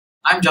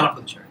I'm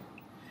Jonathan Cherry.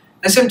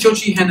 SM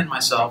Hen and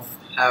myself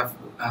have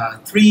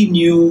three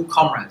new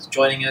comrades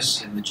joining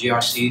us in the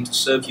GRC to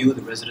serve you,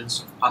 the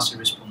residents of Pasir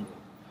Ris Punggol.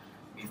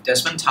 We have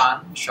Desmond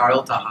Tan,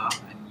 Sharil Taha,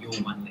 and Yo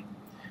Wan Ling.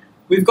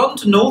 We've gotten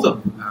to know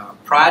them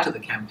prior to the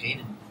campaign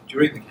and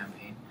during the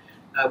campaign.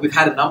 We've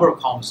had a number of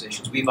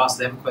conversations. We've asked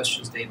them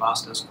questions, they've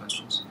asked us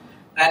questions.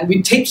 And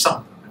we taped some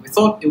of them. And we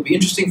thought it would be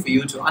interesting for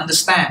you to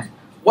understand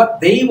what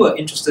they were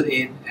interested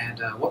in and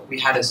what we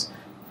had as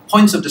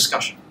points of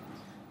discussion.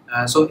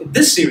 So in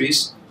this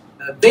series,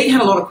 they had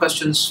a lot of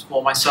questions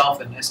for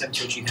myself and SM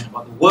Hen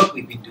about the work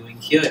we've been doing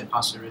here in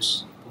Pasir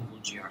Ris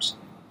Punggol GRC.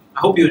 I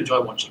hope you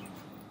enjoy watching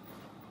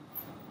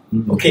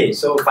it. Okay,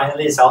 so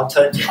finally it's our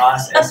turn to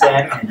ask SM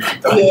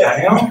and Dr.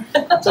 Daniel.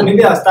 So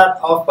maybe I'll start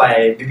off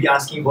by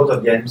asking both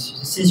of them,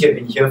 since you've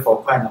been here for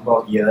quite a number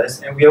of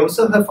years, and we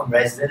also heard from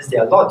residents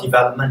there are a lot of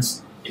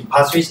developments in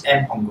Pasir Ris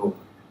and Punggol.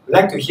 We'd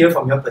like to hear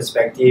from your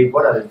perspective,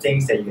 what are the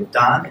things that you've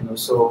done, and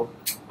also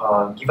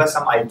give us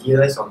some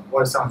ideas on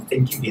what is some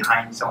thinking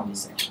behind some of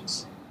these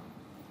actions.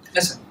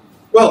 Yes, sir.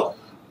 Well,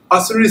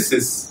 Pasir Ris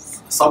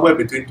is somewhere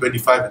between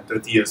 25 and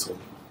 30 years old,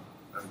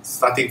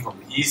 starting from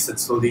the east and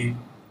slowly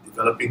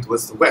developing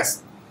towards the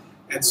west.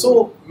 And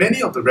so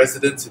many of the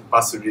residents in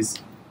Pasir Ris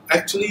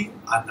actually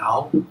are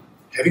now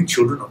having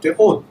children of their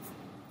own.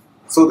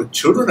 So the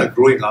children are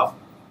growing up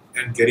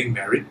and getting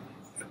married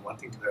and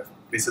wanting to have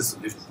places to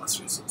live in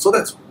Pasir Ris. So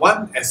that's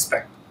one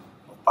aspect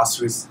of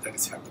Pasir Ris that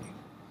is happening.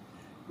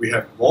 We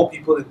have more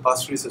people in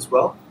Pasir Ris as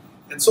well.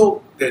 And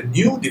so there are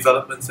new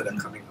developments that are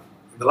coming up.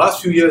 In the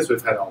last few years,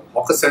 we've had our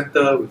hawker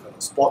center, we've had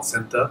our sports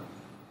center,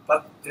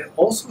 but there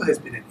also has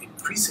been an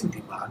increasing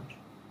demand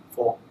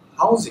for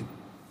housing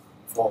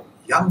for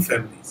young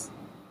families.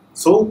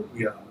 So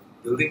we are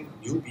building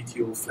new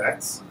BTO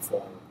flats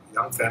for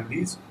young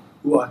families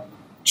who are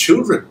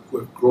children who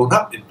have grown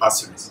up in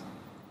Pasir Ris.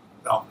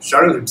 Now,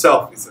 Sharil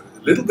himself is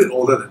a little bit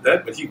older than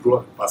that, but he grew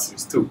up in Pasir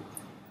Ris too.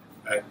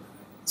 And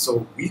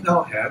so we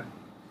now have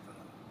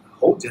a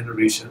whole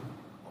generation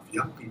of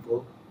young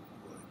people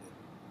who are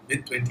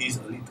in their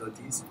mid-20s, early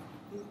 30s,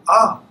 who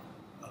are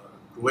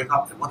growing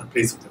up and want a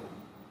place of their own.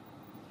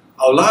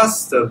 Our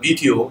last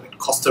BTO at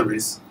Costa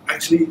Ris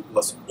actually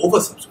was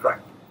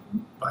oversubscribed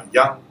by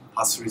young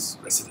Pasir Ris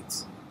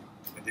residents,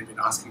 and they've been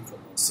asking for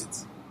more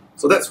since.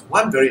 So that's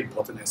one very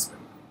important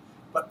aspect.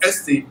 But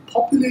as the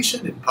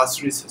population in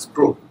Pasir Ris has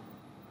grown,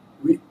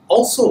 we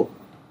also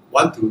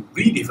want to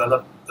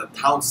redevelop the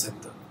town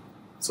centre.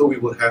 So we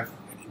will have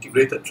an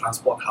integrated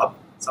transport hub,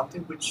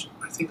 something which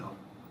I think our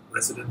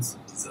residents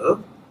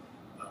deserve,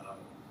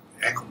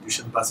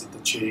 air-conditioned bus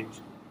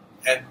interchange,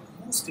 and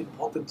most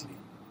importantly,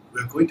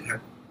 we're going to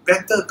have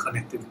better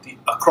connectivity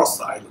across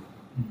the island.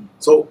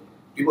 So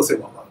people say,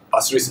 well,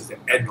 Pasir Ris is the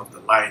end of the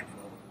line,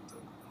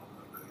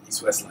 the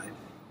east-west line.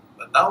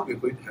 But now we're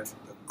going to have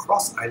the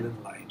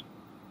cross-island line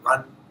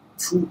run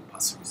through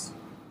Pasir Ris,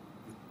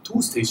 with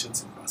two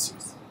stations in Pasir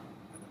Ris.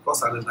 And the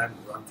cross-island line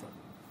will run from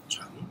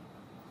Changi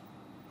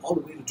all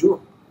the way to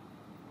Jurong,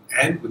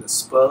 and with a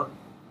spur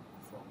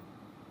from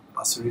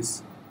Pasir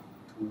Ris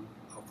to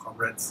our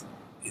comrades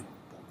in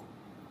Punggol.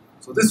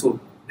 So this will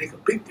make a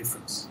big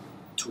difference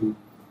to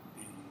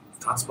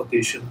the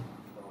transportation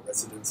for our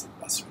residents in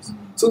Pasir Ris.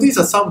 So these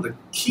are some of the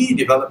key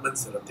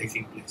developments that are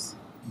taking place,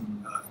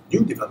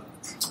 new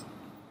developments.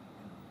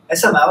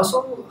 SM, I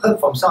also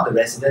heard from some of the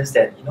residents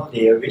that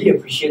they really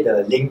appreciate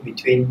the link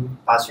between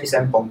Pasir Ris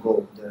and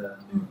Punggol, the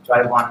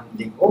Drive 1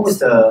 link. What was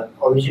the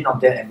origin of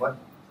that, and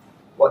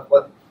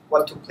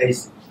what took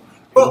place in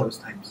those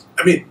times?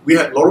 I mean, we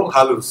had Lorong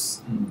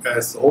Halus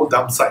as the old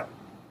dump site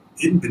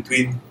in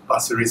between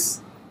Pasir Ris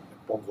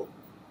and Punggol.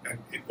 And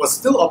it was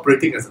still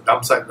operating as a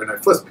dump site when I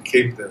first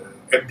became the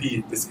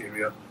MP in this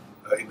area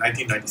in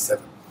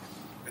 1997.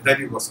 And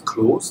then it was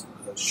closed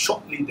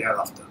shortly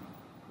thereafter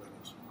when it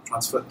was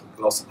transferred to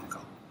Gloucester.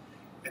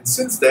 And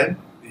since then,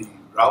 the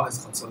ground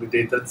has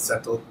consolidated,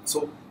 settled.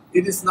 So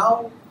it is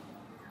now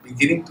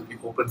beginning to be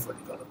open for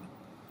development.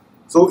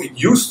 So it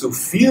used to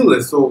feel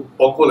as though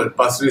Punggol and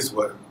Pasir Ris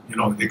were,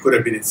 they could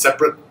have been in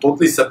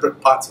totally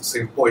separate parts of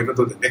Singapore, even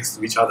though they're next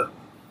to each other.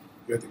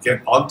 You had to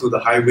get onto the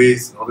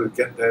highways in order to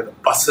get there. The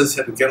buses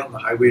had to get on the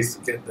highways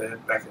to get there,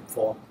 back and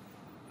forth.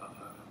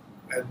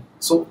 And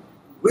so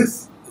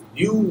with the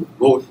new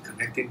road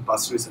connecting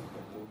Pasir Ris and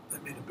Punggol,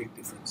 that made a big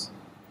difference.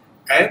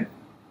 And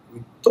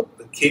we took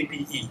the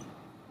KPE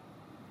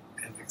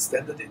and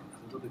extended it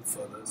a little bit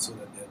further so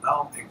that there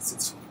are now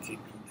exits from the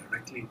KPE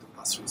directly into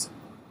Pasir Ris and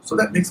Punggol. So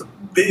that makes a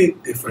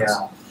big difference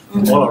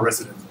to all our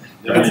residents.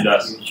 Yeah, it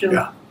does.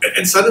 Yeah.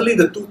 And suddenly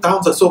the two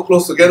towns are so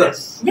close together.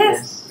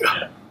 Yes.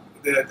 Yeah.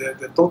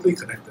 They're totally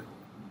connected.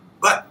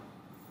 But,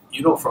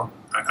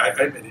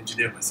 I'm an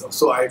engineer myself,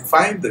 so I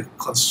find the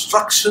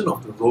construction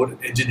of the road an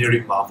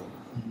engineering marvel.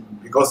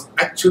 Because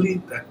actually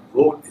that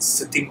road is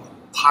sitting on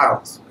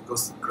piles,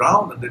 because the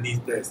ground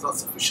underneath there is not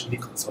sufficiently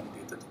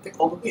consolidated to take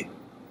all the weight.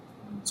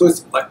 So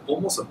it's like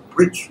almost a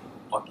bridge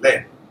on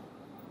land,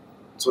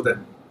 so that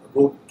the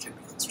road can be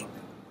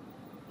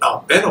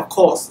Now, then of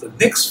course, the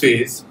next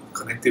phase of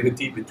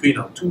connectivity between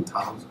our two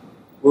towns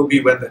will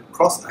be when that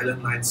Cross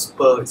Island Line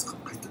spur is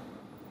completed.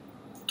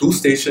 2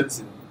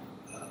 stations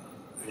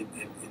in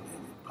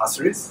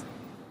Pasir Ris,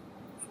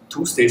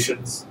 2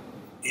 stations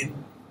in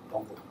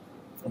Punggol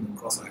from the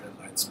Cross Island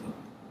Line spur.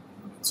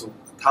 And so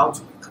the towns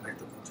will be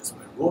connected not just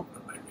by road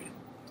but by rail.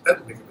 That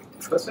will make a big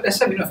difference. But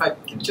SM, if I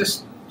can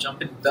just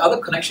jump in, the other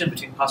connection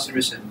between Pasir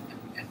Ris and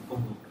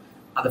Punggol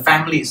are the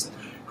families that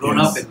have grown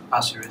up in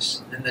Pasir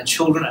Ris, and the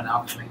children are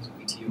now coming to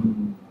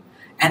BTO.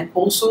 And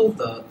also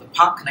the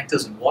park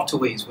connectors and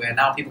waterways where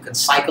now people can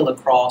cycle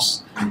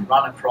across,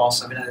 run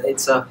across. I mean,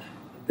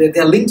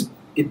 they're linked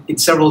in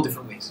several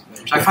different ways,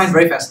 which I find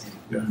very fascinating.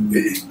 Yeah.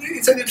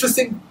 It's an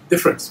interesting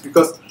difference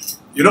because,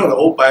 the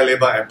old Paya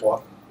Lebar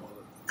Airport, or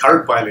the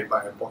current Paya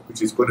Lebar Airport,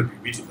 which is going to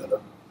be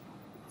redeveloped,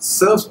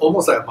 serves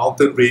almost like a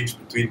mountain range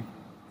between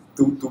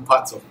two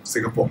parts of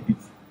Singapore.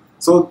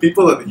 So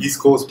people on the East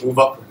Coast move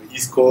up from the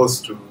East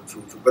Coast to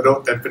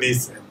Bedok,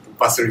 Tampines, and to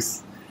Pasir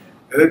Ris.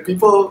 And then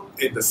people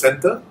in the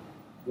centre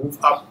move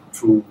up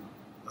through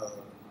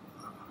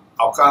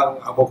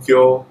Hougang, Ang Mo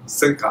Kio,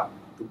 Sengkang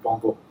to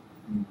Punggol.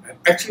 And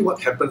actually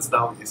what happens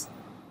now is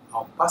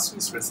our Pasir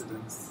Ris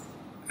residents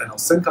and our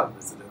Sengkang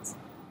residents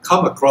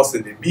come across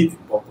and they meet in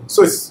Punggol.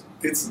 So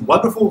it's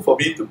wonderful for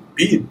me to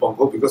be in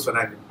Punggol because when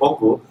I'm in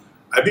Punggol,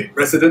 I meet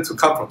residents who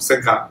come from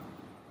Sengkang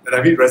and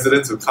I meet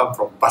residents who come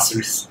from Pasir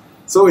Ris.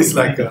 So it's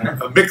like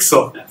a mix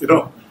of,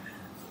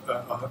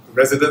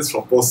 residents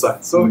from both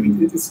sides. So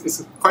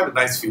it's quite a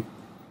nice feel.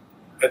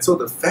 And so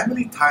the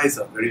family ties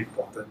are very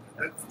important,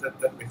 and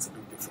that makes a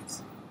big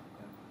difference.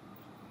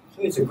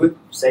 So it's a good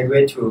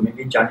segue to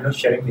maybe Janil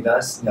sharing with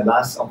us in the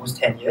last almost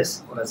 10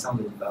 years what are some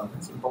of the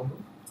developments in Punggol.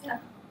 Yeah.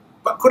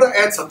 But could I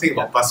add something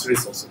about Pasir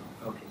Ris also?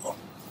 Okay.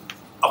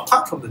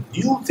 Apart from the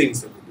new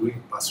things that we're doing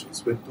in Pasir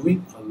Ris, we're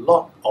doing a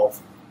lot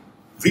of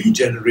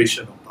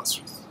regeneration of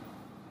Pasir Ris.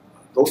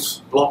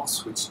 Those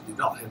blocks which did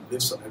not have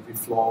lifts on every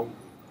floor,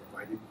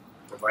 we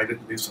provided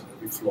lifts on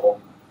every floor.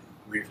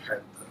 We've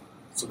had,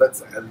 so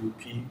that's the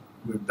LUP.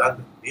 We've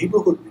done the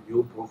neighborhood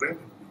renewal program,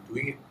 and we're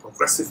doing it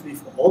progressively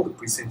for all the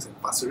precincts in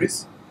Pasir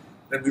Ris.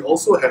 Then we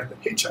also have the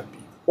HIP,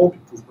 Home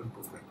Improvement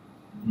Program,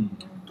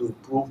 to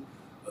improve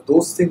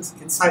those things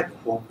inside the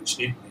home which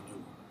need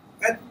renewal.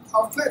 And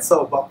our flats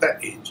are about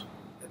that age,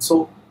 and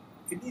so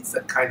it needs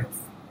that kind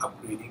of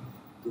upgrading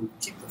to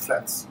keep the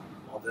flats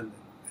modern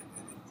and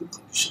in good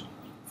condition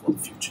for the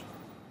future.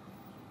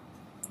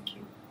 Thank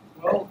you.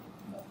 Well,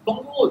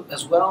 Punggol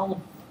as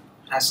well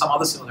has some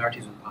other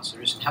similarities with Pasir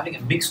Ris in having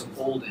a mix of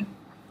old and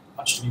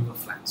much newer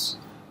flats.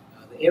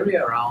 The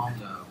area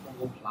around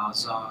Punggol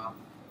Plaza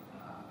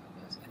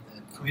and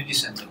the community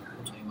centre,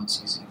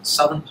 21cc, the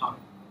southern part,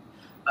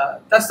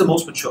 that's the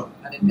most mature,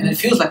 and it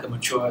feels like a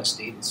mature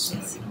estate. It's, it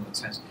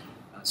has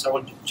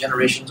several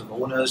generations of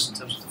owners in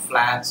terms of the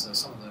flats.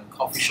 Some of the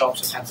coffee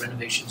shops have had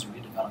renovations and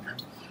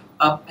redevelopment.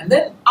 And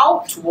then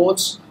out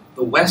towards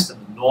the west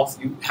and the north,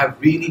 you have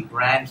really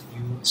brand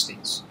new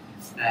estates.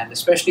 And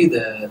especially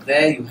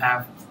there you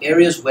have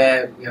areas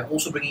where we are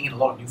also bringing in a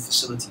lot of new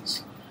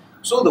facilities.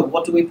 So the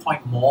Waterway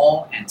Point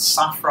Mall and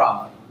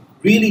Safra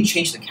really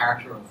changed the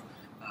character of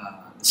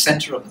the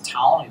centre of the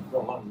town. It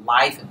brought a lot of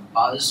life and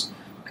buzz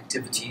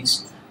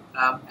activities.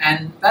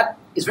 And that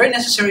is very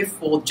necessary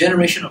for the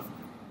generation of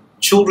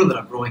children that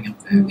are growing up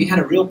there. We had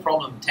a real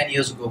problem 10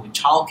 years ago with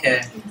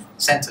childcare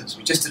centres.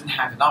 We just didn't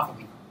have enough. And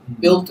we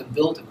built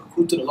and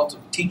recruited a lot of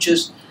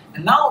teachers.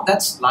 And now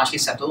that's largely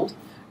settled.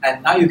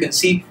 And now you can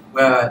see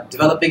we're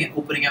developing and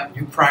opening up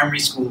new primary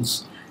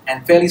schools.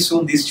 And fairly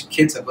soon these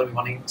kids are going to be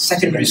wanting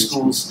secondary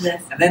schools.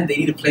 Yes. And then they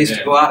need a place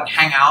to go out and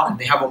hang out. And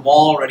they have a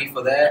mall ready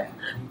for there.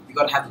 And you've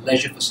got to have the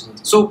leisure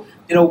facility. So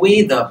in a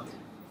way,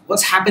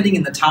 what's happening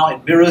in the town,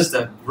 it mirrors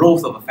the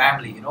growth of a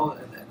family, and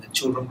the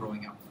children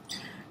growing up.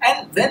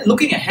 And then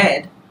looking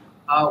ahead,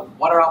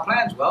 what are our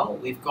plans? Well,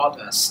 we've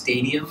got a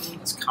stadium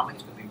that's coming.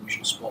 It's going to be a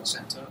Mission Sports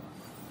Centre.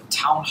 The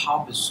town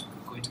hub is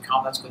going to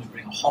come. That's going to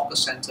bring a hawker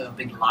centre, a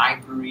big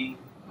library,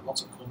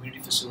 lots of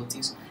community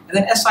facilities. And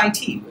then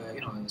SIT,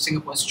 the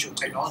Singapore Institute of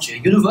Technology, a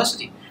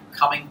university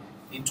coming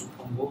into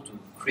Punggol to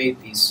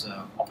create these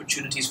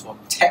opportunities for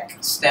tech,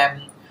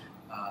 STEM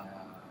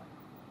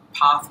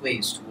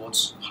pathways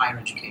towards higher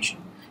education.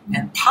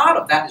 And part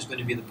of that is going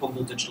to be the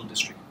Punggol Digital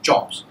District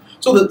jobs.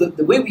 So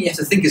the way we have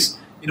to think is,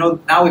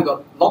 now we've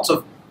got lots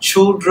of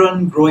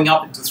children growing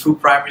up through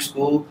primary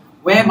school.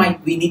 Where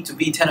might we need to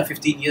be 10 or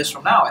 15 years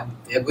from now? And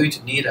they're going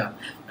to need a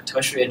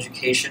tertiary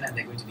education, and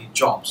they're going to need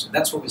jobs. And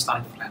that's what we're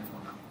starting to plan for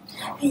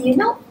now. Hey,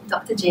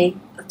 Dr. J,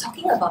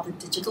 talking about the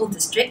digital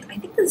district, I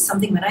think this is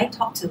something when I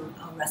talk to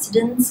our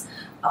residents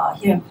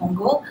here in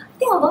Punggol, I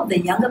think a lot of the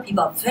younger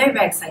people are very,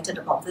 very excited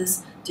about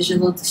this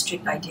digital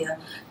district idea.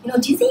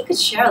 Do you think you could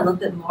share a little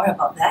bit more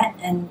about that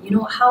and,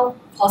 how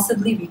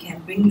possibly we can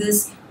bring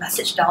this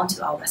message down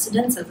to our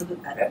residents a little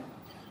bit better?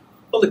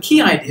 Well, the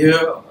key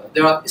idea,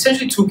 there are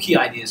essentially 2 key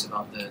ideas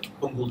about the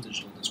Punggol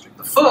Digital District.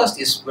 The first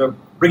is we're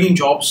bringing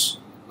jobs,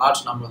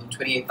 large number of them,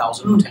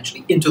 28,000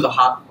 potentially, into the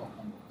heart of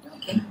Punggol.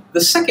 Okay.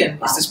 The second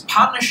is this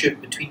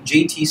partnership between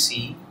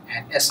JTC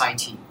and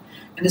SIT.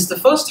 And it's the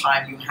first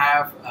time you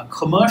have a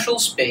commercial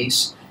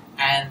space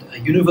and a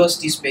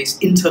university space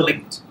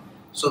interlinked,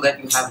 so that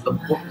you have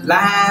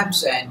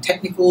labs and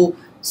technical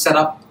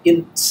setup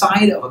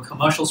inside of a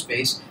commercial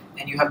space,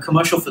 and you have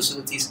commercial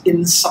facilities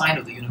inside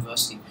of the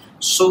university,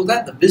 so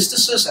that the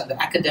businesses and the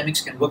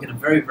academics can work in a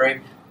very,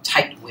 very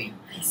tight way.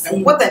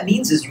 And what that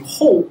means is you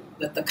hope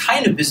that the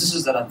kind of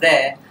businesses that are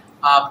there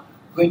are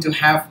going to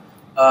have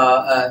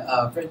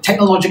a very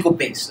technological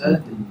base,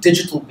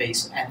 digital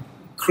base, and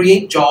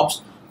create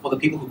jobs for the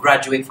people who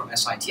graduate from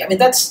SIT. I mean,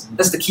 that's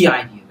the key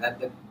idea.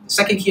 The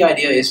second key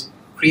idea is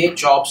create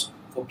jobs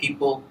for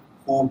people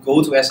who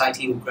go to SIT,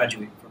 who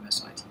graduate from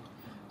SIT.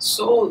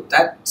 So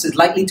that's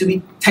likely to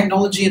be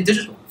technology and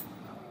digital.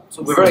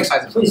 So we're very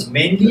excited. So it's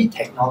mainly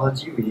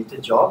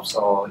technology-related jobs,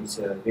 or it's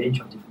a range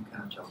of different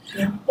kind of jobs?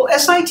 Yeah. Well,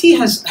 SIT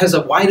has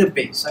a wider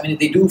base. I mean,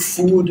 they do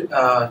food,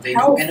 they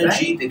Health, do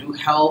energy, right? they do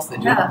health, they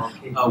do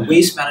Okay.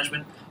 waste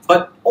management.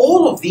 But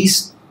all of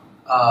these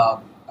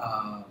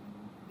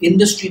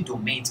industry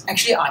domains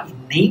actually are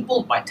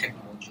enabled by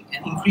technology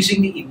and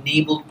increasingly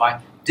enabled by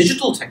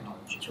digital technology.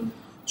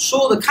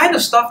 So the kind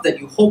of stuff that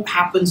you hope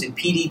happens in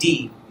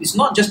PDD is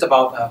not just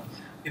about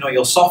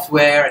your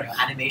software and your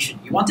animation.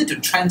 You want it to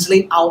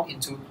translate out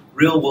into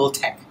real world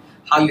tech,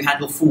 how you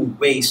handle food,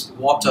 waste,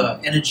 water,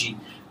 energy,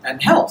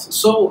 and health.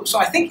 So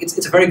I think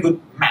it's a very good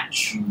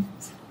match.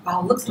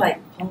 Wow, looks like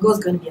Punggol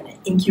is going to be an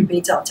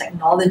incubator of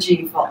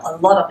technology for a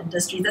lot of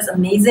industries. That's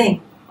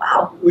amazing.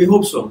 Wow. We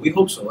hope so. We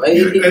hope so.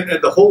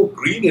 And the whole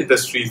green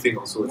industry thing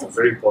also is a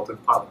very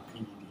important part of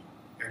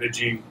PDD.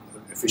 Energy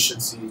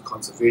efficiency,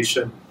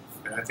 conservation,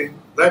 and I think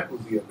that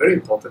would be a very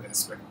important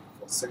aspect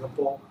for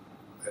Singapore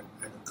and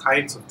the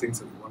kinds of things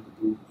that we want to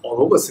do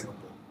all over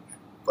Singapore, and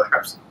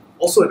perhaps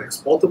also an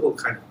exportable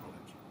kind of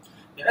knowledge.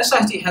 Yeah,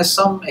 SIT has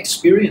some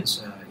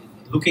experience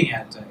in looking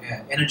at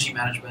energy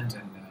management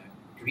and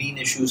green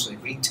issues,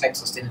 green tech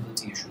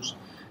sustainability issues.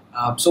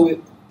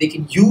 So they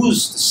can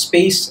use the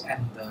space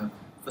and the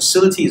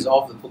facilities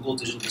of the Punggol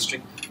Digital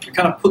District to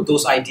kind of put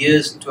those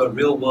ideas into a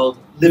real-world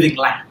living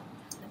lab.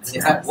 And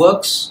if that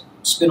works,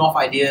 spin-off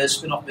ideas,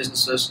 spin-off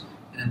businesses,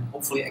 and then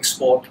hopefully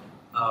export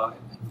and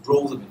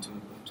grow them into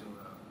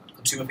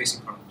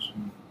consumer-facing products.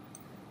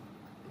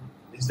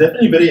 It's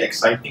definitely very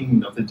exciting,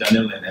 Dr.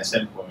 Daniel and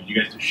SM, for you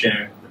guys to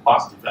share the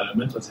past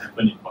developments, what's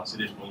happened in Pasir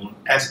Ris Punggol.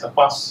 As a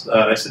past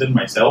resident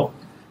myself,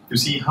 to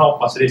see how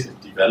Pasir Ris has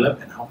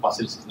developed and how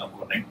Pasir Ris is now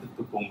connected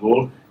to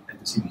Punggol, and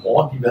to see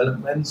more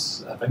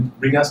developments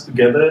bring us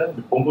together,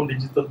 the Punggol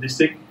Digital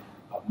District,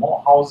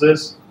 more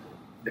houses,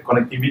 the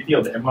connectivity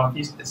of the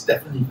MRTs, it's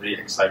definitely very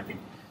exciting.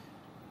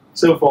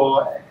 So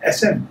for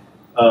SM,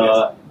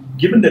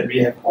 given that we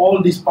have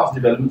all these past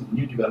developments,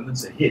 new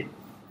developments ahead,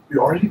 we're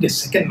already the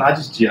second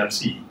largest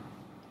GRC.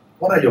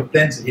 What are your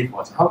plans ahead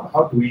for us?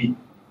 How do we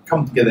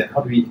come together and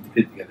how do we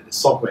integrate together the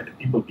software and the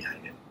people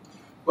behind it?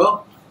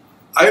 Well,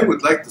 I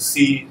would like to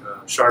see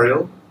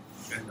Sharil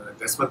and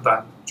Desmond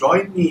Tan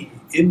join me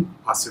in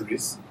Pasir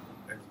Ris,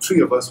 and the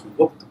three of us will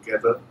work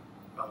together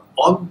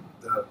on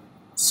the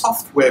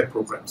software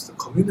programs, the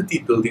community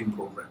building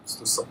programs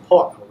to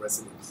support our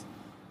residents,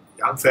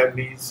 young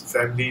families,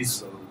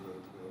 the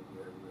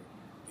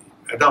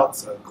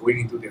adults going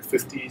into their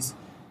 50s,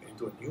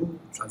 into a new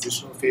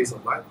transitional phase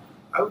of life.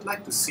 I would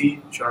like to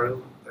see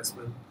Sharil,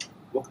 Desmond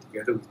work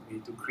together with me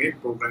to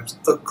create programs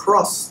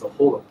across the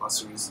whole of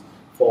Pasir Ris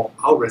for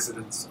our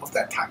residents of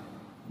that time.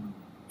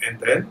 And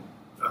then,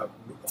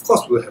 of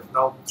course, we'll have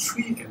now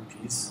 3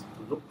 MPs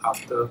to look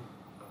after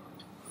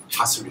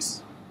Pasir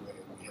Ris, where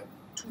we had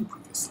 2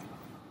 previously.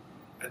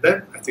 And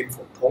then, I think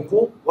for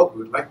Punggol, what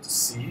we would like to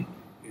see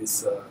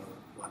is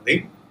Wan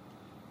Ling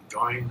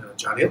join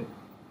Janil,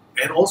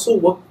 and also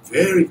work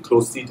very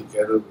closely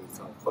together with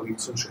our colleague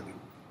Sun Xueling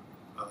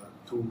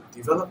to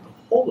develop the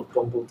whole of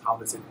Punggol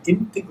town as an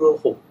integral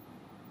whole.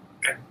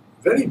 And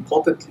very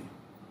importantly,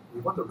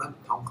 we want to run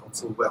the town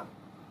council well.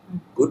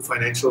 Good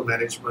financial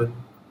management,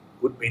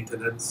 good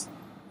maintenance,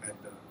 and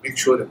make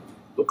sure that we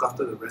look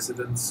after the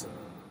residents'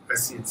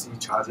 SC&C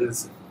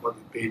charges and what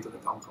they pay to the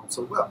town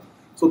council well.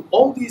 So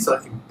all these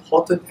are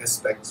important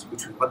aspects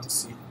which we want to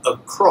see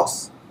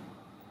across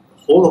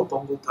the whole of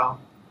Punggol town,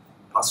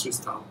 Pasir Ris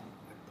town,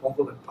 and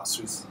Punggol and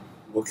Pasir Ris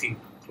working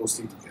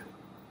closely together.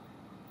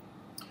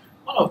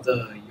 One of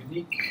the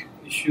unique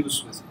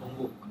issues with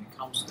Punggol when it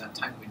comes to that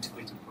type of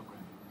integrated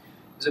program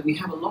is that we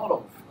have a lot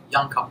of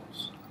young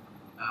couples,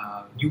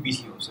 new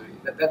BTOs. So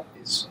that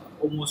is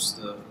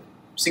almost the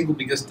single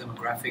biggest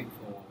demographic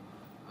for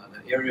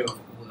the area of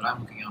Punggol that I'm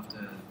looking after,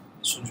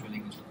 Sun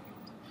Xueling is looking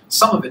after.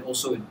 Some of it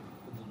also in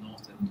Punggol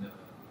North and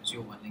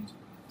Zio Wan Ling is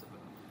looking after, but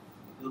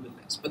a little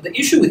bit less. But the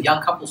issue with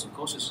young couples, of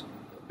course, is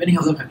many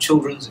of them have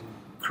children and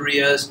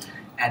careers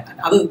and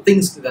other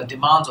things that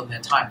demands on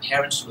their time,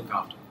 parents to look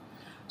after.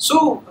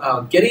 So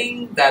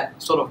getting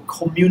that sort of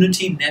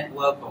community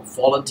network of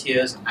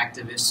volunteers and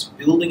activists,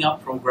 building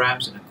up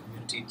programs in a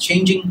community,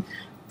 changing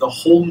the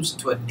homes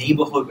into a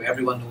neighborhood where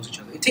everyone knows each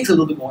other, it takes a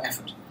little bit more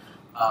effort.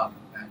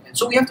 And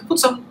so we have to put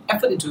some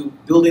effort into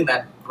building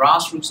that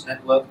grassroots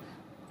network,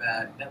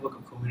 that network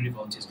of community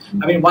volunteers.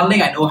 I mean, Wan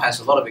Ling I know has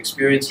a lot of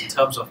experience in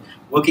terms of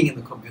working in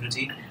the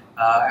community,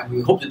 and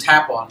we hope to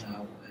tap on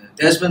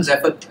Desmond's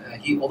effort.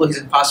 Although he's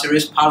in Pasir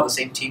Ris, part of the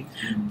same team,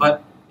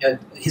 but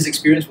his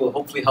experience will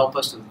hopefully help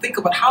us to think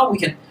about how we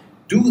can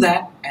do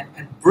that and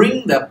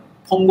bring the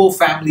Punggol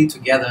family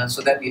together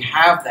so that we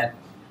have that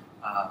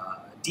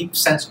deep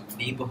sense of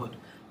neighborhood,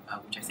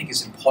 which I think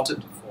is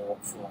important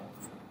for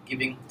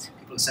giving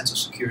people a sense of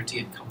security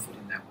and comfort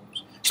in their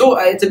homes. So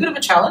it's a bit of a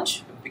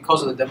challenge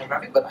because of the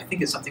demographic, but I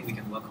think it's something we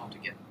can work on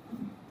together.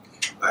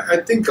 I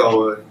think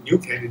our new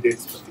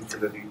candidates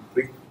particularly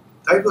bring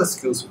diverse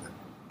skills with them.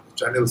 As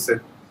Janil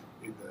said,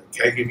 in the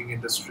caregiving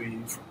industry,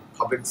 from the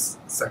public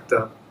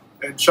sector,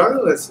 and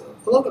Cheryl has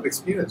a lot of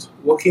experience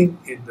working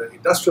in the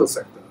industrial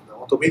sector, the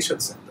automation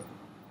sector.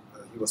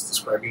 He was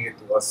describing it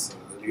to us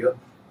earlier.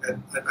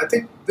 And I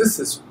think this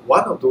is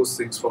one of those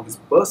things from his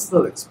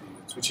personal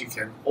experience, which he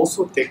can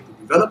also take to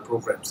develop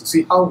programs to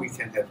see how we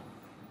can have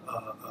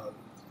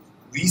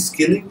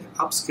reskilling and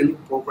upskilling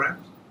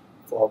programs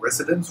for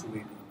residents who may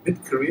be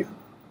mid-career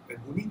and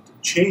who need to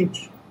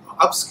change or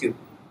upskill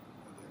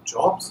their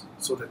jobs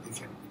so that they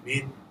can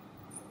remain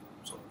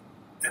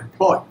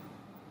employed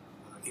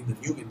in the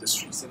new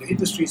industries, and the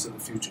industries of the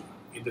future,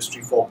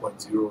 Industry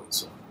 4.0 and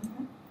so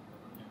on.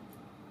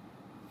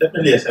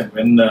 Definitely, SM.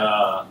 When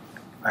I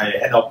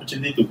had the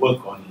opportunity to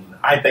work on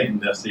high-tech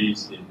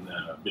industries in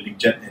building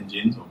jet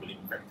engines or building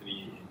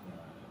factory in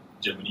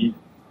Germany,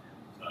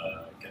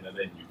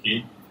 Canada and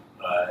UK,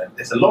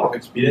 there's a lot of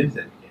experience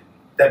that we can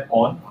tap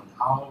on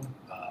how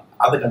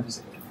other countries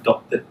have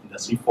adopted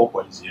Industry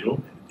 4.0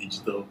 and the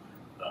digital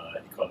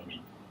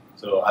economy.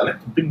 So I'd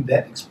like to bring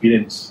that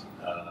experience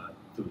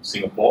to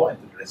Singapore and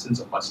to the residents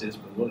of Pasir Ris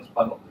Punggol as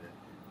part of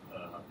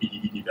the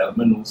PDD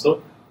development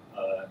also,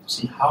 to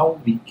see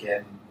how we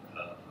can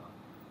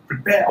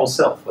prepare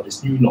ourselves for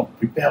this new norm,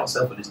 prepare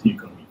ourselves for this new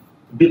economy,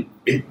 to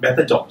build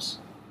better jobs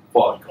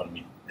for our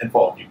economy and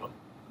for our people.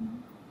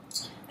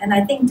 And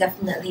I think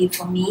definitely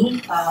for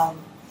me,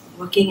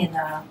 working in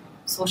a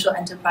social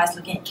enterprise,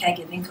 looking at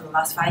caregiving for the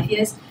last 5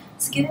 years,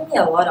 it's given me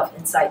a lot of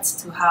insights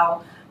to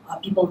how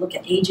people look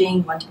at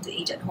aging, wanting to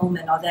age at home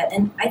and all that.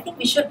 And I think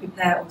we should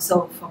prepare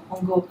also for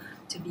Punggol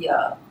to be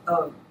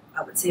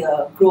I would say,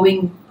 a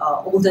growing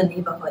older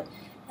neighborhood.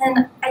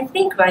 And I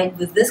think, right,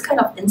 with this kind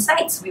of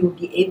insights, we will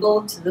be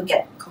able to look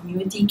at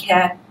community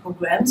care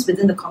programs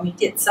within the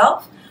community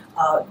itself,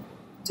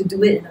 to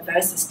do it in a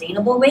very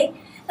sustainable way.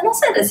 And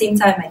also at the same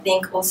time, I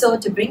think also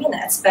to bring in an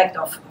aspect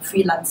of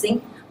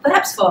freelancing,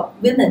 perhaps for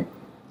women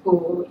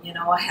who,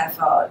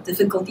 have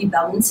difficulty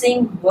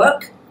balancing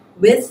work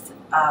with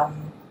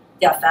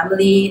their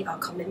family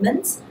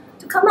commitments,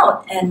 to come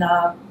out and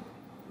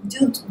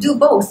do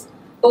both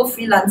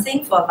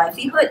freelancing for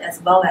livelihood as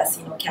well as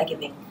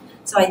caregiving.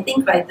 So I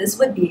think, right, this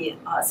would be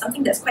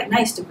something that's quite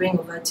nice to bring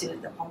over to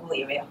the Punggol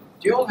area.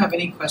 Do you all have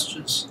any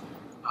questions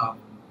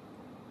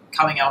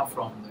coming out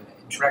from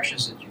the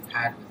interactions that you've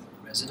had with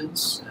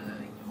residents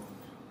in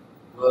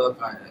your work,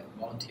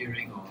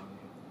 volunteering, or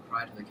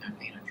prior to the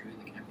campaign or during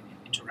the campaign,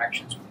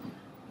 interactions with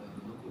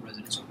the local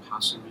residents of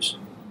Pasir Ris? Do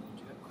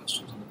you have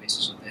questions on the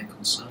basis of their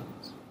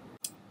concerns?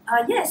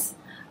 Yes.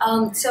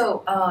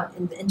 So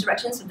in the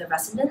interactions with the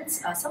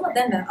residents, some of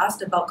them have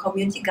asked about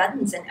community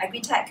gardens and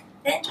agri-tech.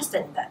 They're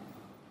interested in that.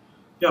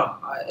 Yeah,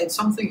 it's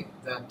something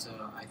that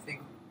I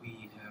think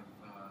we have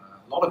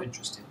a lot of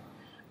interest in.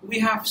 We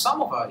have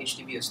some of our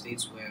HDB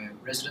estates where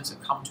residents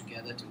have come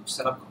together to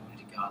set up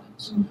community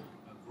gardens,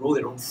 grow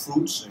their own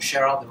fruits,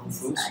 share out their own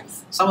fruits.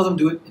 Nice. Some of them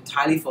do it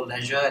entirely for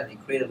leisure, and they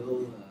create a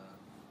little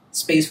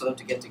space for them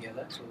to get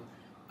together. So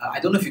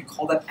I don't know if you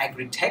call that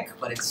agri-tech,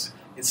 but it's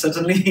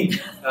certainly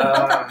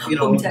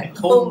home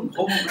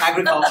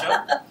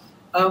agriculture.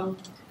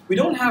 We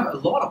don't have a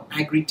lot of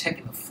agri-tech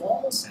in the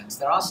formal sense.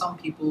 There are some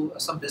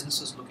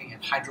businesses looking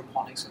at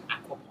hydroponics and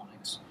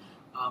aquaponics.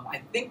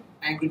 I think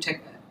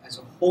agri-tech as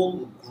a whole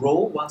will grow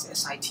once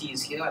SIT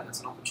is here, and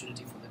that's an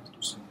opportunity for them to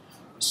do some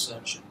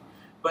research.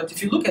 But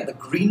if you look at the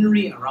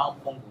greenery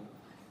around Punggol,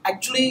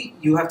 actually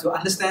you have to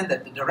understand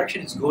that the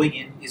direction it's going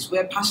in is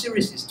where Pasir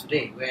Ris is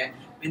today, where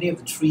many of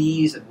the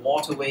trees and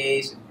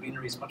waterways and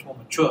greenery is much more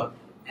mature.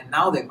 And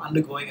now they're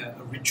undergoing a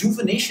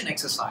rejuvenation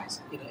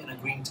exercise in a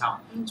green town.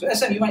 So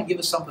SM, you might give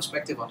us some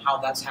perspective on how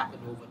that's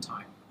happened over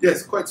time.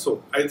 Yes, quite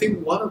so. I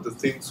think one of the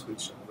things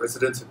which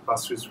residents in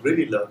Pasir Ris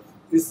really love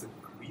is the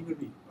greenery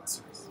in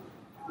Pasir Ris.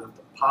 They love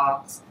the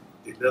parks,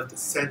 they love the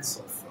sense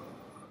of,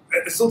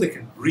 so they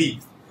can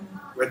breathe.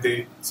 When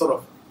they sort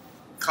of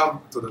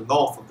come to the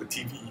north of the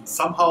TV,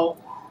 somehow,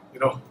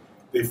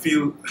 they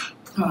feel,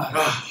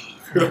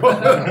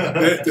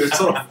 they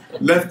sort of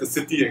left the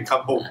city and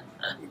come home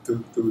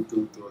to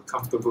a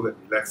comfortable and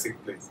relaxing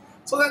place.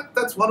 So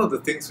that's one of the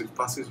things which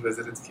Pasir Ris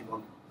residents keep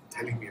on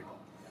telling me about.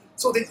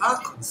 So they are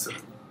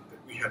concerned that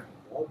we have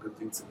more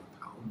buildings in the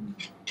town,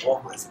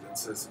 more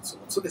residences and so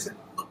on. So they said,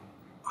 look,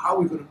 how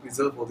are we going to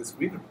preserve all this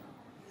greenery?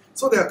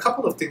 So there are a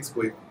couple of things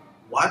going on.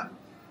 One,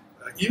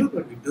 even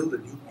when we build the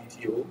new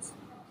BTOs,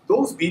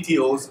 those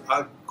BTOs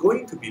are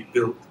going to be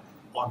built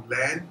on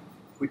land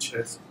which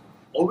has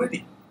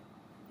already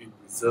been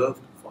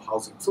reserved for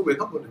housing. So we're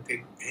not going to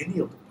take any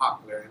of the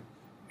parkland,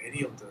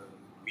 any of the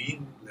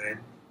green land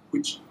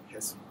which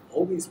has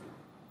always been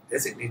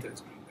designated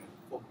as green land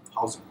for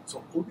housing.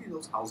 So only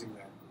those housing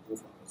land will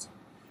go for housing.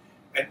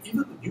 And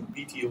even the new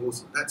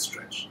BTOs in that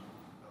stretch,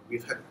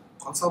 we've had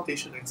a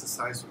consultation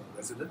exercise with our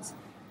residents,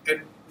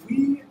 and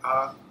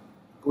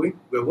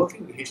we're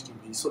working with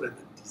HDB so that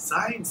the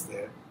designs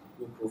there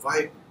will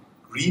provide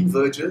green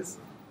verges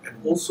and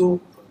also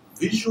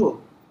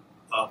visual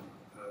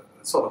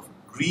sort of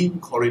green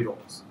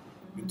corridors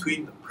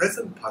between the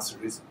present Pasir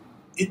Ris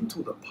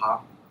into the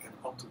park and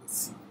onto the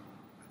sea.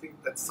 I think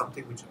that's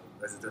something which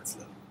our residents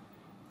love.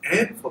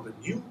 And for the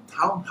new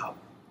town hub,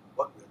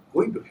 what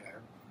we're going to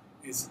have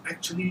is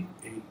actually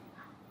a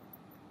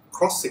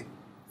crossing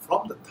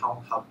from the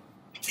town hub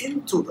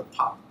into the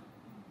park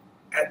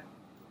at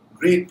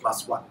grade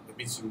 +1. That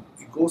means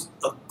it goes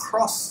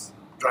across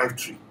Drive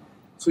 3.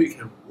 So you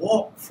can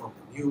walk from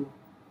the new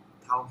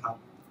town hub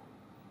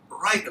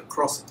right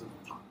across into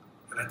the park.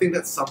 And I think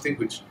that's something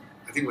which,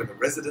 I think when the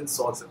residents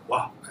saw it, said,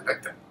 wow, I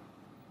like that.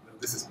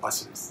 This is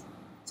Pasir Ris.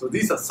 So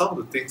these are some of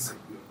the things that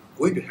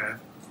we're going to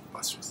have in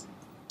Pasir Ris.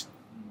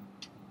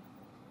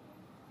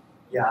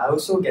 Yeah, I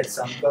also got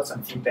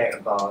some feedback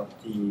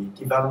about the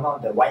development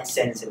of the white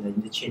sands in the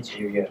interchange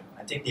area.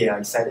 I think they are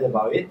excited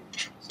about it.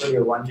 So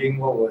they're wondering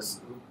what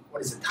is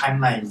the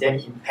timeline? Is there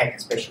any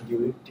impact, especially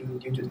due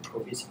to the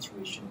COVID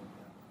situation?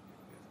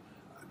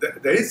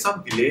 There is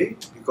some delay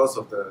because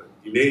of the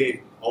delay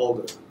in all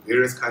the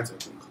various kinds of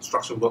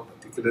construction work,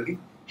 particularly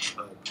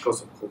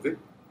because of COVID.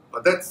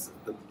 But that's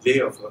the delay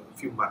of a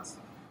few months.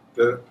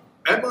 The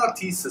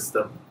MRT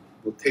system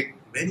will take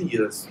many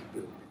years to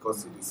build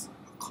because it is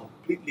a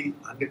completely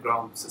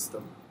underground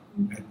system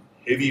and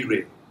heavy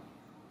rail.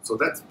 So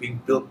that's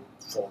being built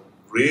for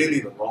really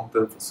the long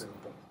term for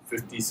Singapore,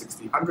 50,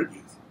 60, 100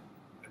 years,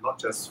 and not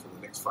just for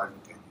the next 5 or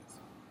 10 years.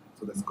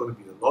 So there's going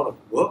to be a lot of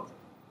work,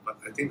 but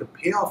I think the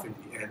payoff in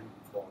the end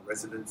for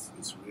residents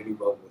is really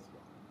well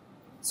worthwhile.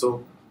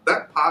 So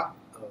that part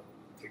will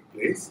take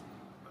place.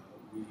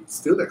 We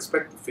still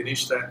expect to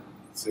finish that,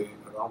 say,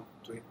 around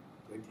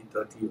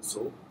 2030 or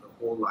so, the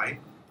whole line,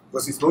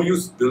 because it's no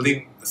use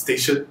building a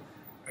station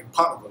and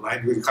part of the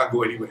line where you can't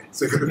go anywhere.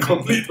 So you're going to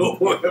complete the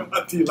whole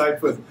MRT line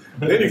first.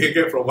 Then you can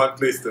get from one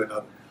place to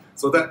another.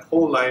 So that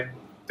whole line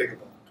will take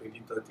about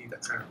 2030,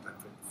 that kind of time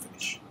frame to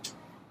finish.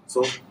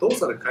 So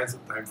those are the kinds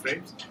of time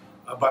frames.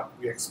 But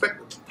we expect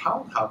that the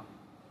town hub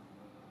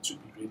should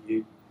be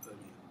ready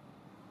earlier.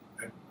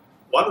 And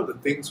one of the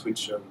things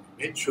which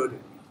we made sure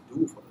that we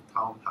do for the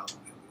town hub and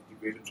the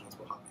integrated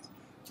transport hub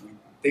is we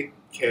take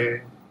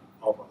care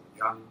of our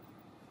young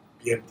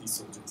BMT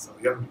soldiers,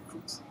 our young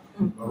recruits.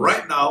 But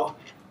right now,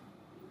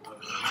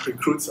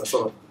 recruits are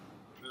sort of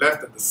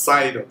left at the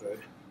side of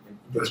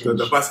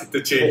the bus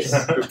interchange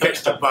to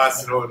catch the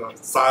bus, in the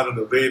sun or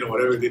the rain or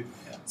whatever it is.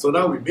 So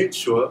now we made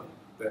sure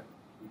that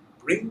we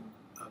bring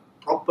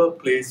a proper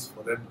place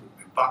for them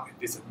to embark and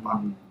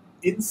disembark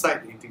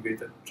inside the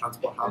integrated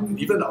transport hub, and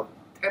even our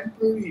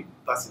temporary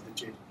bus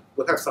interchange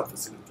will have some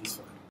facilities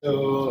for them.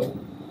 So,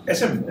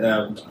 SM,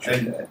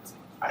 and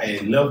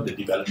I love the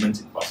developments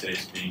in Pasir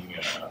Ris, being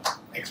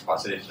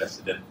ex-Pasir Ris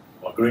resident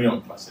or growing up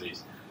in Pasir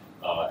Ris.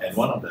 And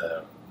one of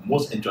the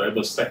most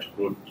enjoyable stretch of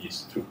road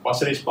is through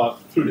Pasir Ris Park,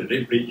 through the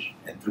Red Bridge,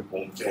 and through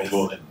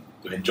Punggol, and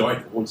to enjoy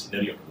the whole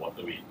scenery of the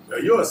waterway.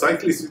 You're a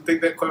cyclist, you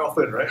take that quite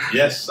often, right?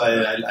 Yes,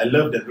 I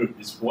love that route.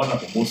 It's one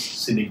of the most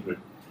scenic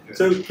routes. Yes.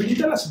 So, could you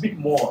tell us a bit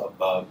more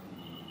about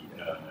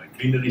the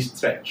greenery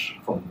stretch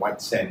from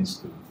White Sands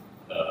to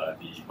the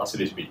Pasir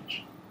Ris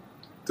Beach?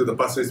 To the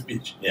Pasir Ris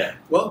Beach? Yeah.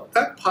 Well,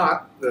 that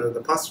part,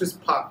 the Pasir Ris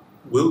Park,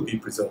 will be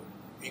preserved,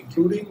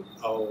 including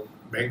our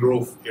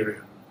mangrove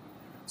area.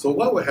 So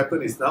what will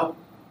happen is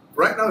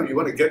right now, if you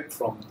want to get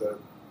from the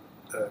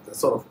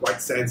sort of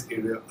White Sands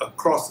area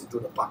across into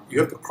the park, you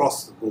have to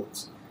cross the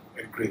roads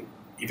at grade.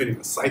 Even if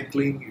you're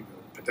cycling, if you're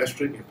a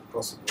pedestrian, you have to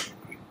cross the road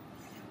at grade.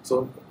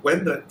 So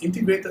when the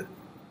integrated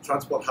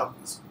transport hub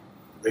is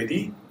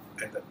ready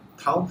and the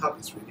town hub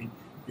is ready,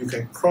 you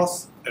can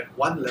cross at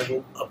one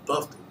level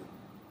above the road.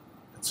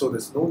 And so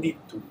there's no need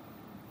to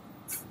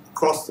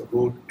cross the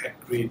road at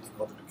grade in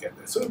order to get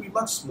there. So it'll be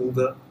much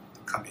smoother to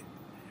come in.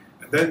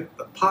 And then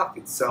the park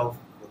itself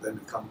will then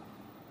become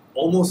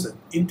almost an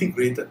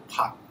integrated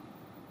part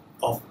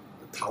of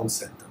the town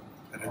centre.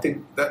 And I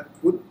think that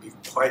would be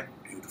quite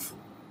beautiful.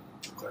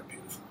 Quite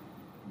beautiful.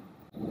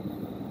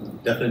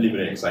 Definitely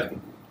very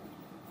exciting.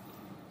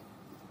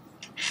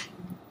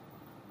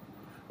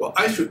 Well,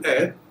 I should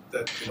add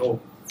that,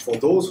 for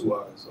those who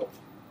are sort of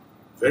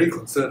very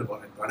concerned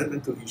about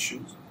environmental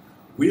issues,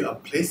 we are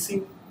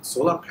placing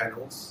solar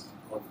panels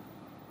on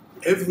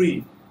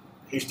every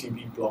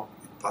HDB block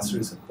in Pasir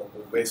Ris and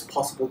Punggol where it's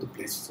possible to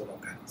place solar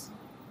panels.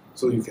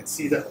 So you can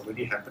see that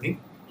already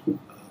happening. The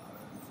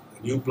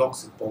new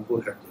blocks in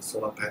Punggol have the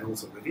solar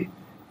panels already,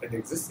 and the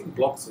existing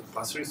blocks in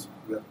Pasir Ris,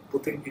 we are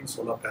putting in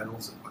solar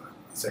panels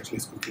essentially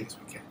as quickly as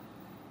we can.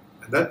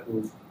 And that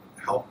will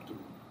help to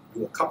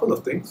do a couple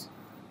of things.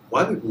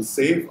 One, it will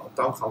save our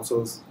town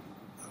council's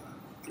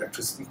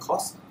electricity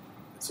cost,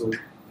 and so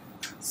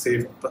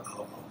save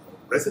our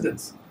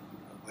residents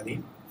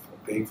money for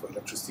paying for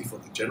electricity for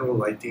the general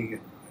lighting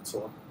and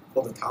so on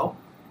for the town.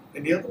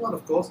 And the other one,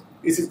 of course,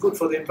 is it's good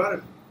for the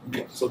environment.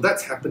 So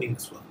that's happening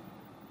as well.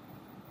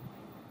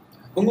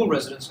 Punggol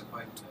residents are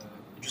quite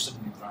interested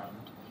in the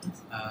environment,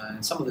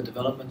 and some of the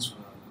developments were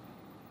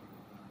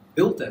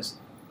built as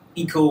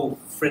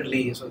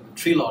eco-friendly. So the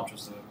tree lodge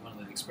was one of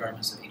the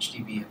experiments that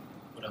HDB had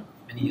put up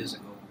many years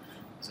ago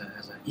as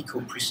an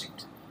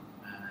eco-precinct.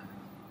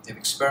 They've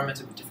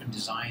experimented with different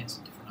designs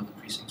and different other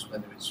precincts,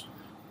 whether it's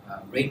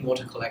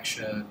rainwater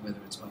collection, whether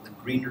it's about the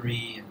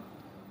greenery and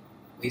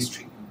waste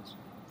treatment.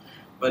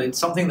 But it's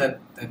something that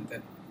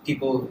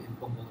people in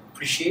Punggol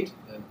appreciate,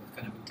 the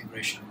kind of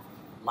integration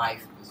of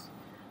life with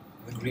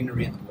the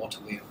greenery and the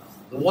waterway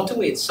around. The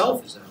waterway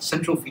itself is a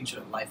central feature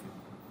of life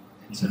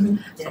in Punggol.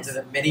 It's something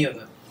that many of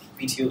the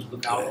VTOs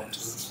look out onto.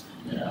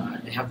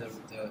 They have the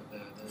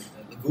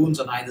lagoons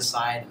on either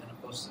side, and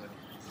of course the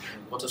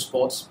water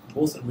sports,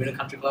 both in Marina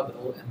Country Club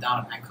and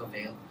down at Anchor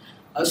Vale.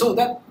 So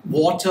that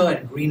water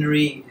and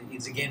greenery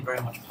is again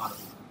very much part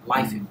of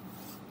life in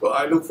Punggol. Well,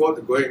 I look forward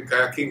to going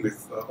kayaking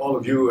with all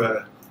of you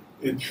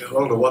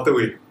along the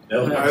waterway.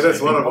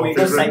 That's one of our We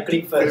favorite. go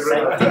cycling first,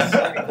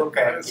 cycling, go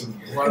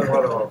kayaking. One of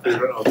our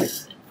favorite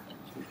outings.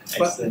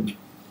 Excellent.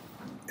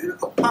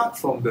 But apart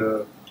from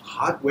the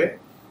hardware,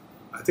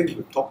 I think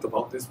we've talked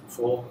about this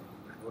before.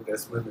 I know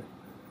Desmond and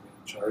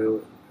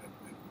Charil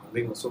and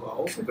Marling also are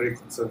also very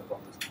concerned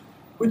about this,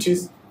 which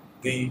is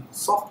the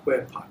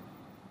software part.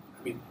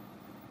 I mean,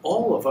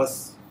 all of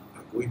us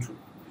are going through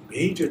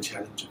major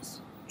challenges,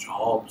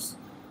 jobs,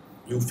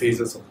 new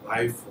phases of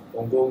life.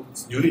 For Punggol,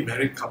 newly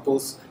married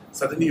couples,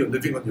 suddenly you're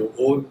living on your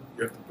own,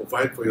 you have to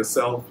provide for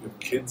yourself, you have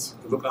kids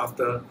to look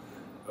after.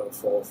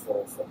 For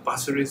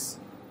Pasir Ris,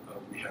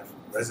 we have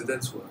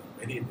residents who are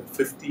many in their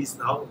 50s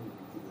now, who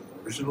were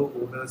the original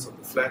owners of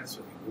the flats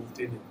when they moved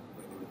in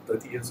when they were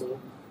 30 years old.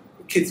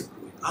 The kids are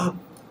growing up,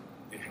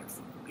 they have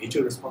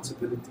major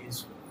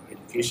responsibilities for the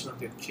education of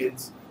their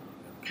kids.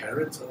 Their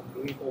parents are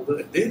growing older,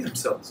 and they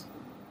themselves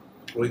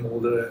are growing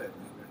older and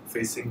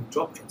facing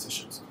job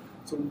transitions.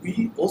 So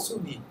we also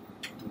need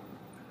to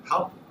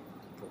help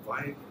to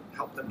provide,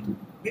 help them to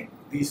make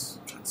these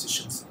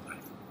transitions in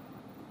life.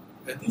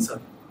 And these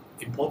are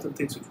important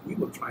things which we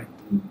will try and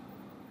do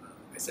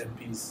as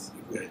MPs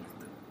if we are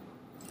elected.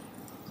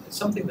 It's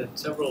something that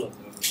several of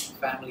the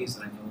families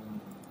that I know in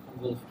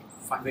Punggol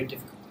find very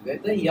difficult.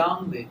 They're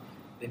young,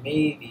 they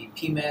may be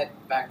PMED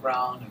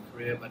background and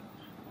career, but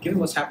given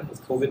what's happened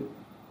with COVID,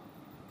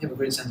 they have a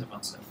great sense of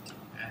uncertainty.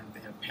 And they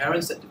have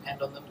parents that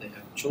depend on them, they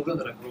have children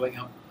that are growing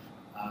up.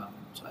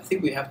 So I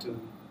think we have to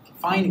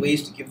find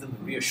ways to give them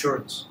the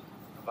reassurance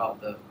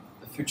about the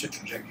future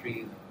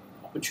trajectory,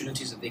 the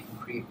opportunities that they can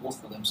create both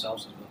for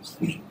themselves as well as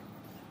their children.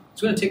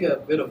 It's going to take a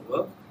bit of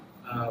work,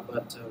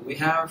 but we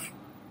have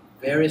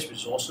various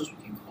resources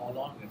we can call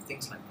on. We have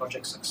things like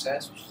Project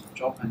Success, which is a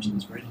job matching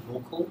that's very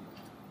local.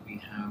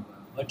 We have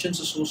Merchants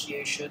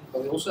Association,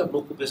 but we also have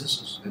local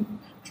businesses and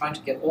trying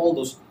to get all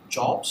those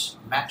jobs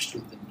matched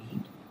with the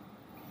need.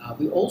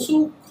 We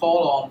also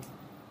call on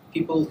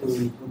people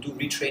who do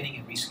retraining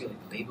and reskilling,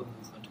 the labour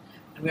movement.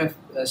 And we have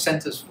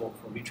centres for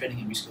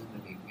retraining and reskilling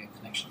that we get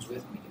connections with,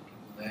 and we get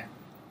people there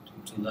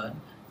to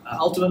learn.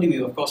 Ultimately,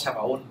 we of course have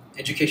our own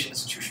education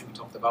institution we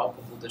talked about,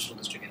 Punggol Digital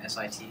District and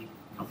SIT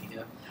company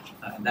here,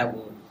 and that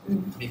will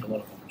make a lot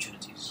of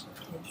opportunities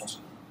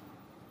possible.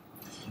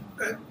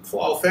 And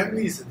for our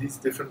families in these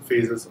different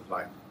phases of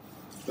life,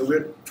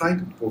 we're trying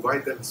to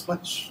provide them as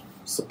much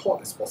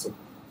support as possible.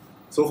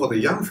 So for the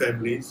young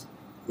families,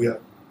 we are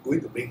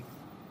going to make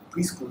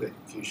preschool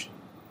education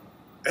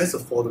as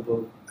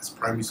affordable as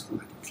primary school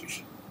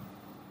education.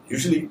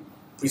 Usually,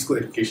 preschool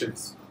education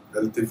is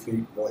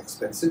relatively more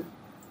expensive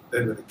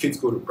than when the kids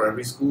go to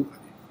primary school. I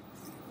mean,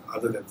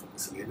 other than for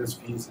miscellaneous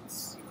fees,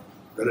 it's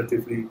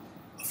relatively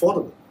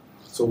affordable.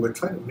 So we're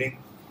trying to make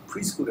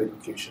preschool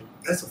education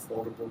as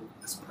affordable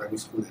as primary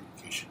school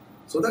education.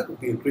 So that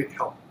would be a great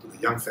help to the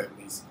young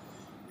families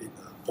in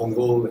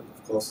Punggol, and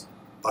of course,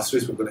 Pasir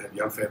Ris, we're going to have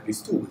young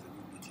families too with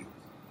the new BTOs.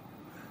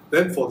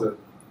 Then for the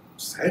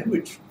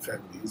sandwich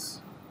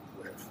families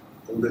who have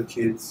older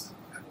kids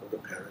and older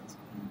parents,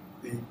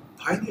 the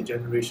Pioneer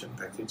Generation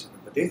package and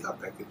the Merdeka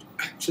package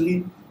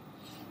actually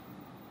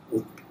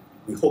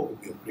we hope will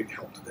be a great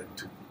help to them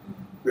too.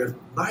 We have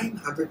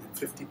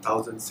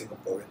 950,000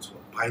 Singaporeans who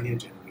are Pioneer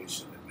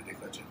Generation and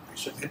Merdeka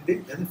Generation, and they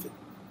benefit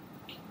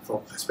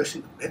from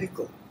especially the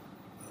medical,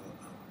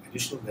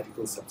 additional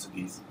medical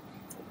subsidies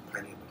from the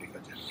Pioneer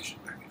Merdeka Generation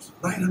package.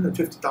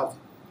 950,000.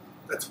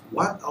 That's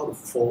 1 out of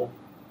 4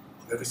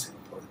 of every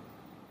Singaporean.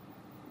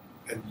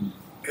 And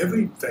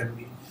every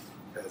family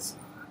has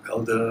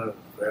elder,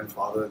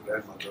 grandfather,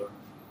 grandmother,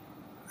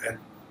 and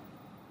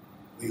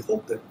we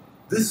hope that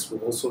this will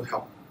also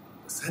help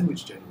the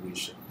sandwich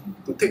generation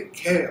to take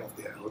care of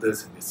their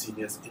elders and their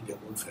seniors in their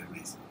own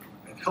families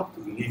and help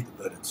to relieve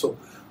the burden. So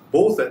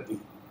both at the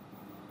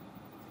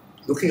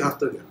looking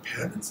after their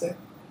parents there,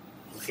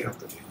 looking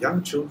after their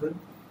young children,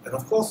 and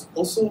of course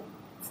also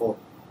for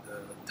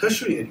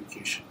tertiary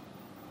education,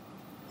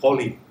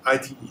 poly,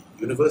 ITE,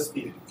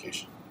 university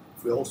education,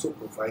 we're also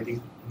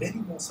providing many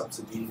more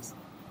subsidies,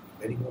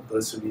 many more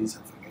bursaries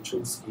and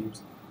financial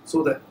schemes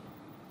so that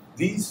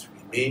these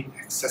remain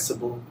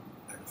accessible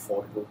and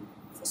affordable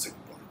for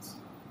Singaporeans.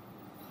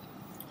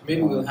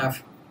 Maybe we'll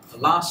have the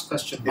last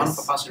question, one Yes.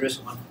 for Pasir Ris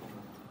and one for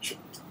Punggol. Sure.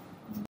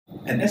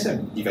 And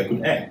SM, if I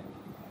could add,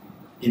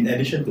 in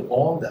addition to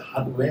all the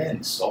hardware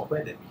and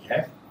software that we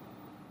have,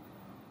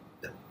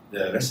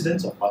 the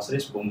residents of Pasir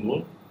Ris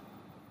Punggol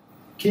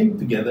came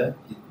together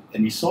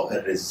and we saw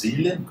a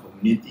resilient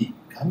community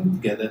coming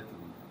together to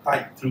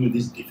fight through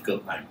these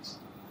difficult times.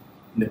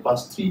 In the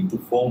past 3 to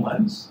 4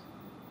 months,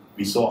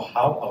 we saw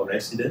how our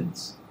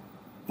residents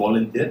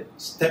volunteered,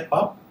 step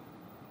up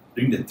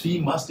during the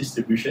 3 mass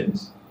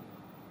distributions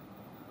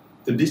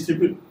to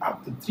distribute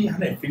up to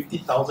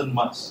 350,000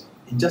 masks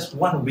in just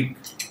 1 week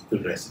to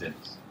the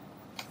residents.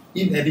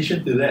 In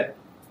addition to that,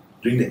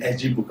 during the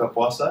SG Buka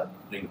Puasa,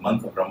 during the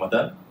month of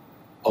Ramadan,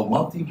 our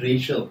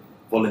multiracial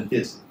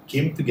volunteers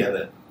came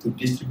together to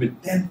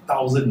distribute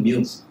 10,000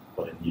 meals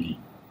for the needy.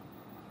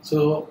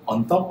 So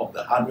on top of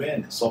the hardware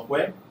and the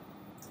software,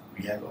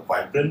 we have a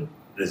vibrant,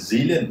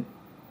 resilient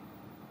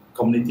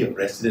community of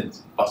residents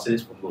in Pasir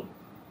Ris Punggol.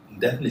 And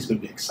definitely it's going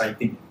to be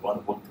exciting if we want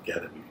to work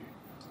together with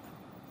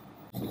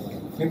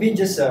you. Maybe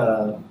just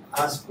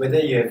ask whether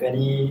you have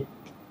any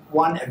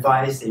one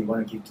advice that you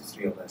want to give to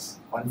 3 of us.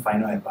 One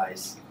final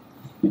advice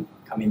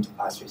coming to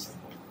Pasir Ris.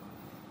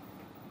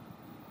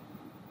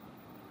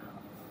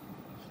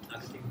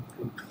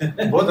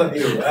 Both of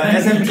you,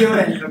 SMQ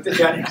and Dr.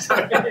 Johnny.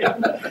 Sorry,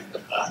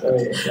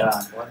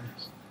 yeah.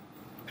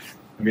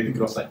 I'm getting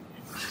cross-eyed.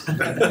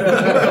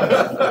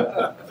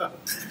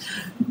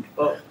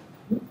 Well,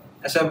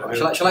 SM,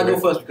 shall I go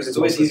first? Because it's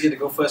always easier to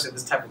go first in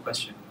this type of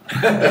question.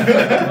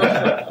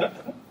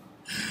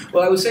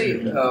 Well, I would say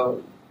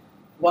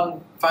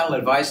one final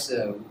advice,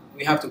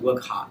 we have to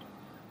work hard.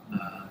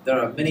 There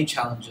are many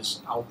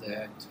challenges out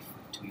there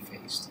to be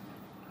faced.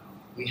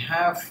 We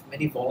have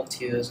many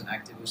volunteers and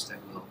activists that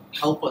will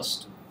help us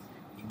to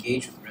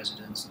engage with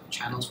residents,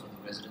 channels for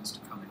the residents to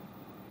come and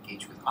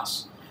engage with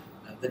us.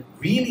 The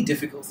really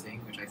difficult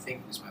thing, which I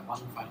think is my one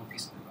final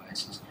piece of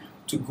advice, is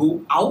to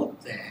go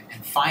out there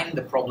and find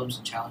the problems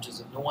and challenges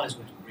that no one is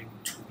going to bring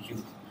to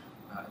you.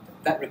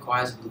 That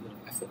requires a little bit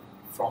of effort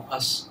from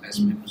us as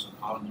members of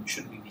Parliament,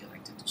 should we be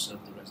elected to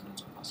serve the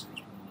residents of Pasir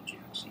Ris Punggol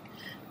GRC.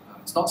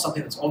 It's not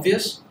something that's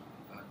obvious,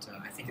 but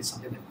I think it's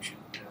something that we should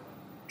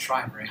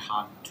try very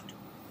hard to do.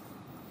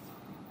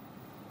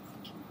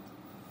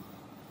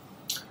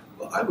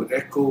 Well, I would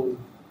echo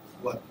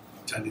what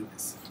Janil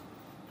has said.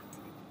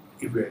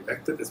 If we are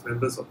elected as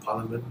members of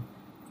Parliament,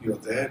 you are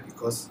there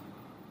because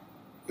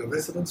your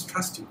residents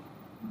trust you.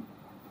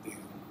 They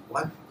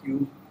want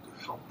you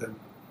to help them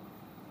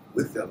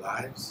with their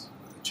lives,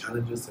 with the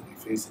challenges that they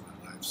face in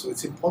their lives. So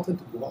it's important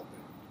to go out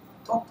there,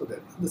 talk to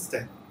them,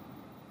 understand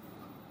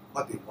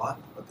what they want,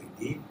 what they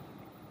need,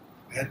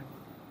 and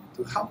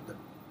to help them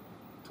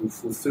to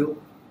fulfill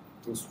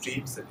those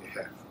dreams that they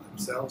have for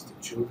themselves,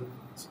 their children.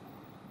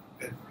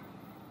 And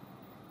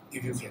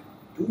if you can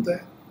do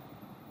that,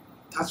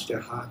 touch their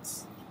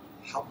hearts,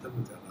 help them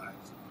with their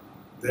lives,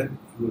 then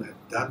you will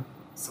have done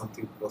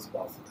something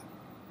worthwhile for them.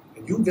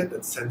 And you get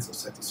that sense of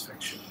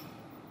satisfaction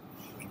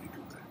when you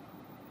do that.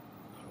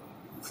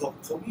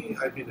 For me,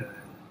 I've been an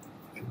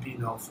MP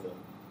now for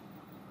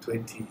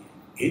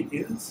 28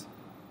 years,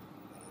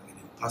 and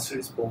in Pasir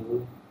Ris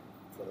Punggol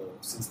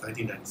since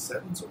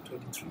 1997, so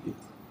 23 years.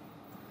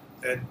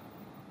 And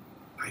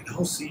I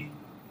now see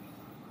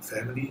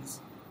families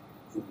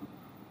who,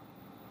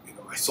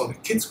 I saw the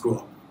kids grow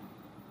up,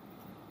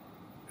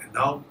 and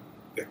now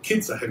their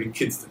kids are having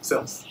kids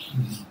themselves.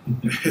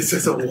 It's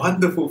just a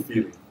wonderful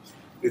feeling.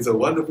 It's a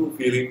wonderful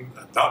feeling.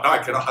 Now I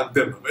cannot hug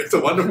them, but it's a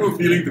wonderful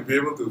feeling to be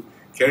able to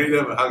carry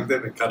them and hug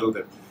them and cuddle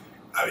them.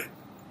 I mean,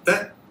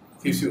 that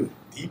gives you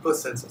a deeper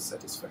sense of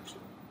satisfaction,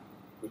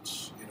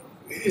 which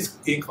is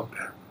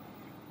incomparable.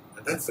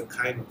 And that's the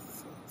kind of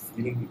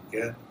feeling you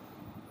get.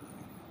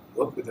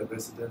 Work with the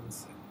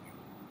residents, and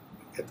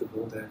you get to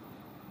know them,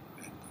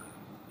 and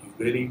you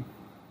really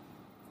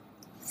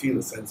feel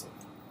a sense of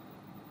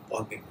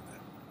bonding with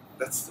them.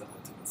 That's the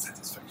ultimate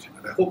satisfaction,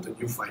 and I hope that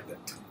you find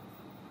that too.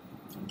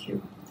 Thank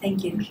you.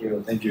 Thank you. Thank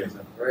you. Thank you, SM.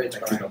 Very Thank you,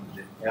 inspiring.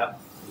 Dr. J. Yeah.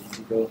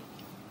 Thank you.